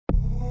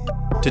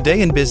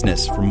Today in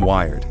Business from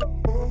Wired.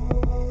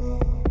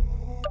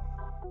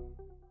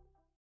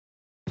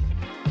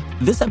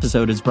 This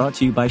episode is brought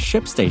to you by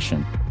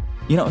ShipStation.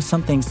 You know,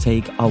 some things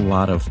take a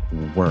lot of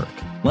work,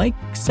 like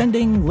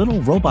sending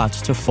little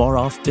robots to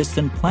far-off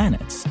distant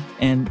planets.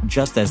 And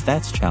just as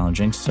that's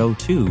challenging, so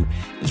too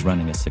is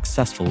running a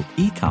successful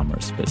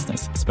e-commerce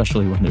business,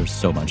 especially when there's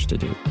so much to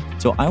do.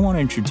 So I want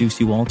to introduce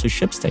you all to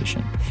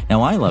ShipStation.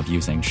 Now, I love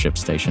using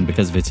ShipStation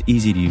because of its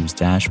easy-to-use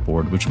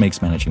dashboard, which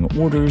makes managing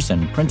orders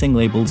and printing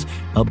labels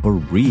a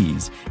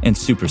breeze and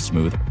super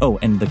smooth. Oh,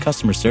 and the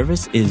customer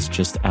service is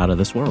just out of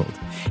this world.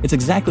 It's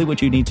exactly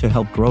what you need to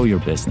help grow your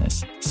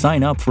business.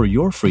 Sign up for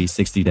your free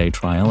 60-day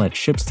trial at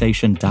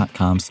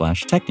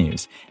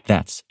shipstation.com/technews.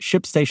 That's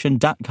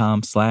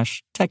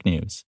shipstation.com/technews.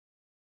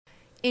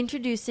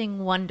 Introducing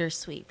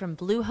Wondersuite from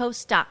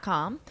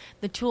Bluehost.com,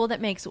 the tool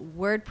that makes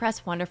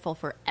WordPress wonderful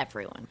for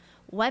everyone.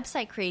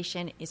 Website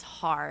creation is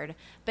hard,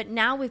 but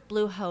now with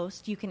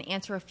Bluehost, you can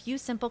answer a few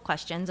simple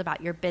questions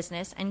about your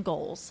business and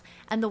goals,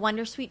 and the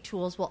Wondersuite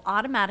tools will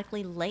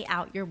automatically lay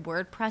out your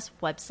WordPress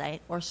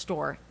website or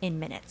store in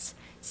minutes.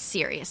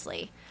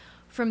 Seriously.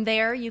 From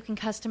there, you can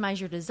customize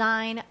your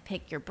design,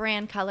 pick your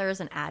brand colors,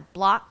 and add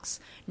blocks.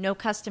 No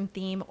custom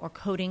theme or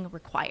coding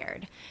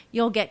required.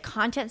 You'll get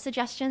content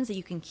suggestions that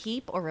you can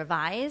keep or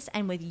revise,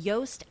 and with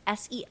Yoast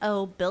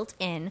SEO built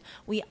in,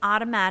 we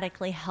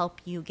automatically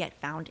help you get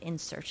found in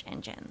search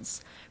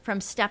engines. From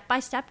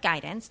step-by-step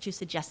guidance to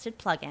suggested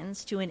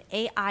plugins to an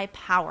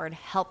AI-powered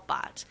help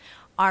bot,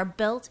 our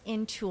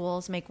built-in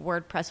tools make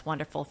WordPress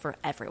wonderful for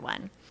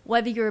everyone.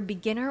 Whether you're a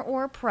beginner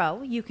or a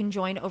pro, you can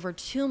join over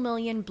 2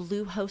 million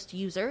Bluehost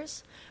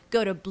users.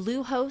 Go to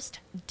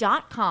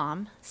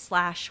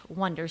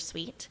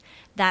bluehost.com/wondersuite.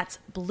 That's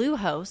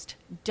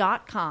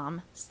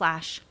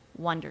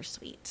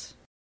bluehost.com/wondersuite.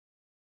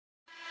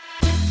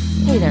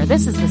 Hey there,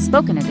 this is the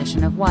spoken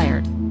edition of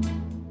Wired.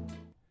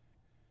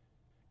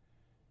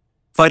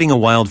 Fighting a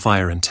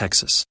wildfire in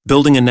Texas,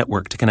 building a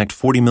network to connect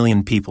 40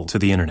 million people to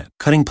the internet,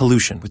 cutting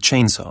pollution with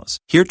chainsaws.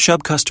 Hear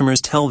Chubb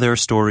customers tell their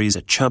stories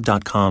at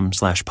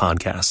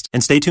chubb.com/podcast.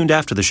 And stay tuned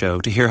after the show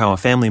to hear how a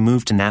family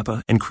moved to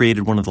Napa and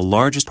created one of the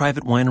largest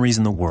private wineries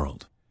in the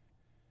world.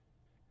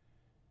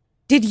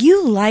 Did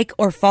you like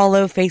or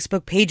follow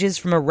Facebook pages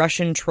from a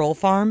Russian troll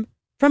farm?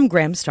 From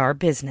Gramstar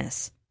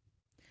Business.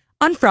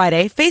 On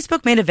Friday,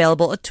 Facebook made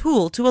available a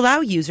tool to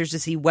allow users to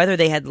see whether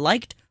they had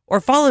liked or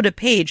followed a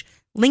page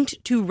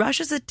linked to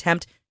Russia's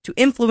attempt to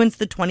influence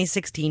the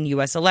 2016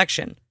 U.S.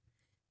 election.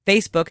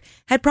 Facebook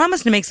had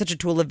promised to make such a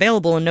tool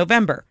available in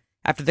November,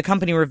 after the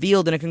company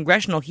revealed in a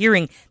congressional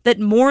hearing that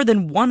more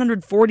than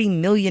 140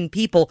 million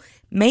people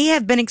may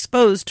have been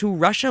exposed to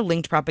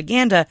Russia-linked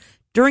propaganda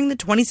during the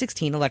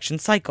 2016 election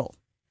cycle.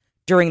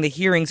 During the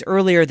hearings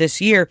earlier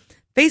this year,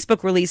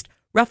 Facebook released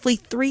roughly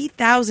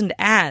 3,000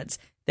 ads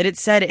that it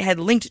said it had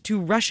linked to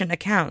Russian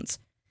accounts,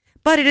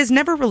 but it has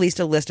never released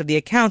a list of the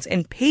accounts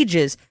and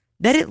pages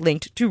that it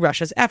linked to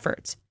Russia's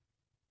efforts.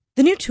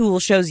 The new tool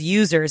shows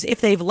users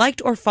if they've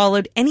liked or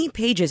followed any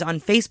pages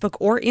on Facebook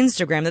or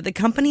Instagram that the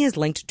company has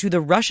linked to the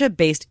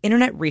Russia-based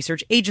internet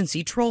research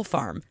agency Troll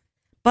Farm.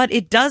 But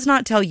it does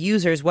not tell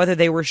users whether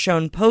they were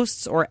shown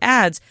posts or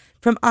ads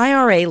from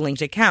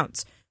IRA-linked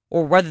accounts,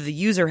 or whether the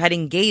user had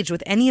engaged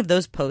with any of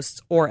those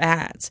posts or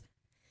ads.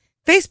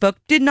 Facebook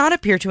did not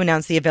appear to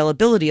announce the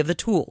availability of the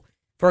tool.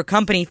 For a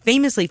company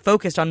famously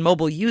focused on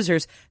mobile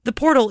users, the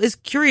portal is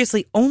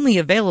curiously only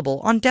available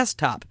on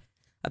desktop.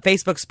 A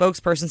Facebook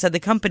spokesperson said the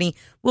company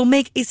will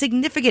make a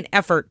significant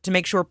effort to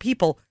make sure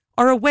people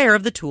are aware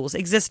of the tool's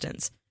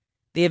existence.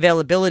 The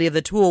availability of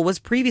the tool was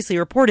previously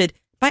reported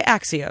by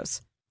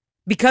Axios.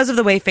 Because of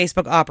the way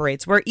Facebook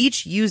operates, where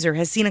each user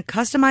has seen a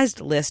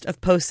customized list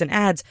of posts and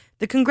ads,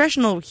 the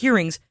congressional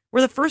hearings were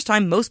the first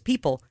time most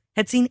people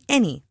had seen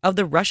any of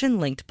the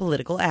Russian-linked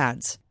political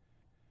ads.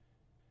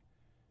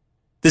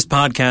 This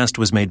podcast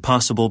was made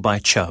possible by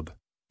Chubb.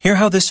 Hear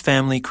how this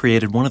family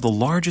created one of the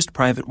largest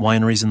private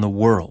wineries in the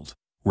world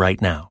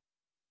right now.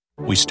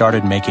 We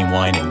started making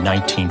wine in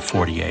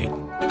 1948,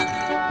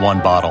 one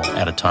bottle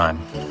at a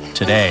time.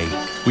 Today,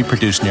 we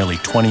produce nearly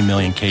 20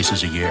 million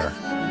cases a year.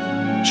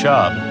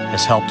 Chubb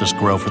has helped us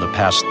grow for the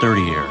past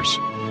 30 years.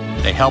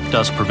 They helped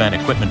us prevent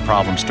equipment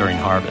problems during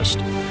harvest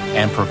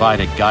and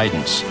provided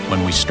guidance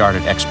when we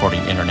started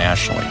exporting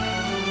internationally.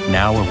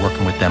 Now we're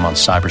working with them on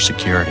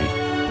cybersecurity.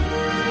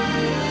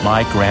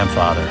 My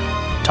grandfather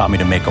taught me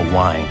to make a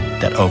wine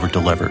that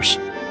over-delivers.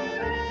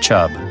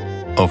 Chubb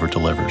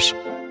over-delivers.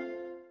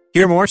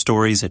 Hear more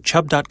stories at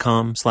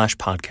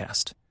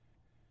chubb.com/podcast.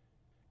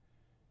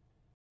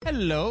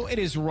 Hello, it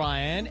is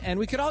Ryan, and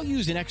we could all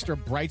use an extra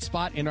bright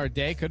spot in our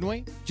day, couldn't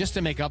we? Just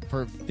to make up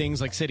for things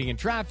like sitting in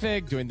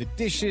traffic, doing the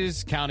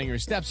dishes, counting your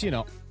steps, you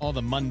know, all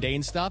the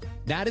mundane stuff.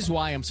 That is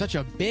why I'm such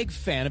a big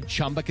fan of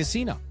Chumba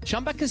Casino.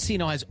 Chumba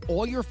Casino has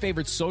all your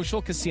favorite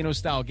social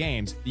casino-style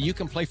games that you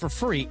can play for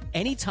free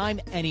anytime,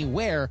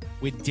 anywhere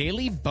with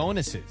daily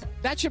bonuses.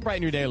 That should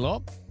brighten your day a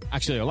little.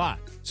 Actually, a lot.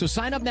 So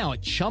sign up now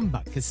at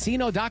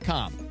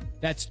ChumbaCasino.com.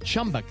 That's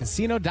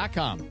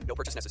ChumbaCasino.com. No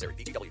purchase necessary.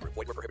 VGW Group.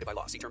 Void where prohibited by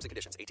law. See terms and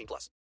conditions. 18+.